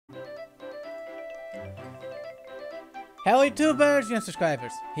Hello YouTubers and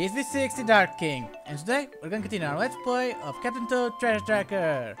subscribers, here's V6 the Dark King, and today we're gonna continue our let's play of Captain Toad Treasure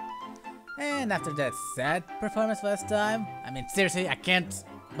Tracker. And after that sad performance last time, I mean seriously, I can't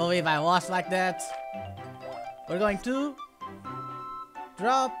believe I lost like that. We're going to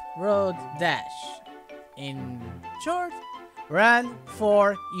drop, road, dash. In short, run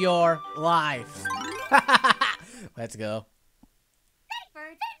for your life. Let's go.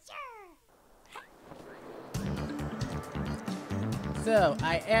 So,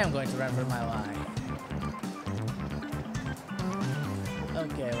 I am going to run for my life.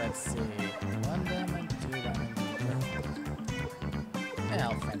 Okay, let's see. 1 diamond, 2 diamond, and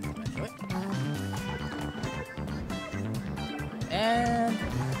I'll find it eventually. And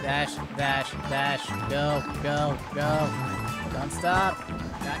dash, dash, dash, go, go, go. Don't stop.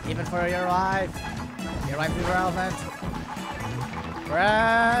 Not even for your life. Your life is irrelevant.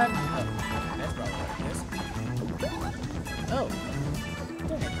 Run! Oh, that's probably what it is. Oh.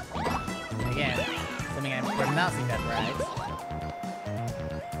 Again, assuming I'm pronouncing that right.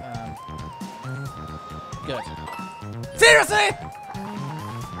 Good. Seriously?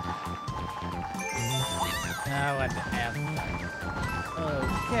 Oh, what the hell?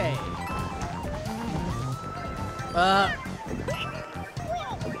 Okay.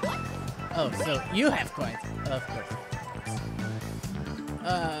 Oh, so you have coins. Of course.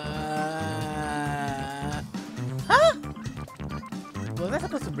 Huh? Was I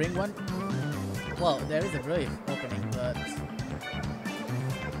supposed to bring one? Well, there is a brief opening, but...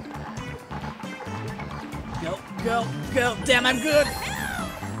 Go, go, go! Damn, I'm good!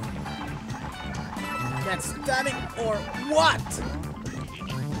 That's stunning or what?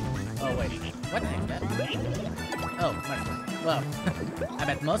 Oh, wait. What the heck is that? Oh, mushroom. Well, I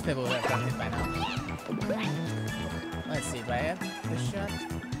bet most people would have done it by now. Let's see, do I have this shot?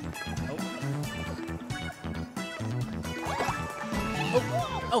 Oh. Oh,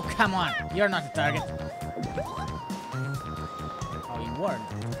 oh, come on! You're not the target. Oh, you weren't.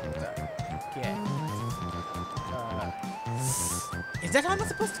 Okay. Is that how I'm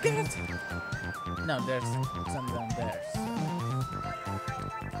supposed to get it? No, there's some down there. So.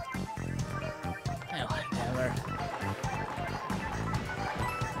 Oh, whatever.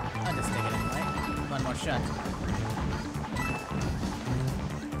 I'll just take it anyway. One more shot.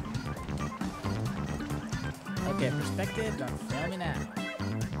 Okay, perspective, don't fail me now.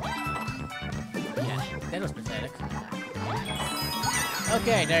 Yeah, that was pathetic.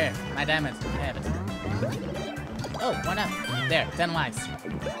 Okay, there, my diamonds, I have it. Oh, one up. There, 10 lives.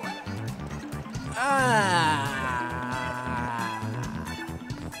 Ah,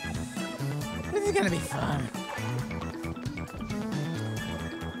 this is gonna be fun.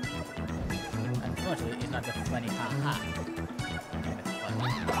 Unfortunately, it's not the funny haha.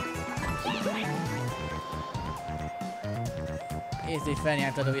 Is it funny?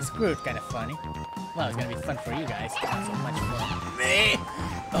 I thought it was screwed, kind of funny. Well, it's gonna be fun for you guys. Not so much fun. Me?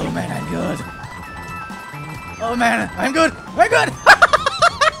 Oh man, I'm good. Oh man, I'm good. I'm good.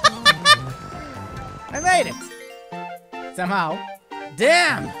 I made it. Somehow.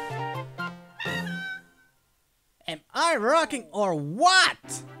 Damn. Am I rocking or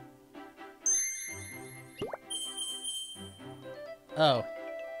what? Oh.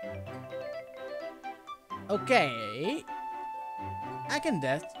 Okay. I can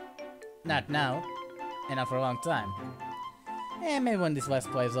dash. Not now. And not for a long time. And maybe when this let's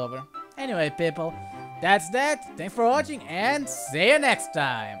play is over. Anyway, people, that's that. Thanks for watching and see you next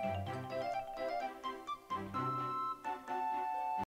time.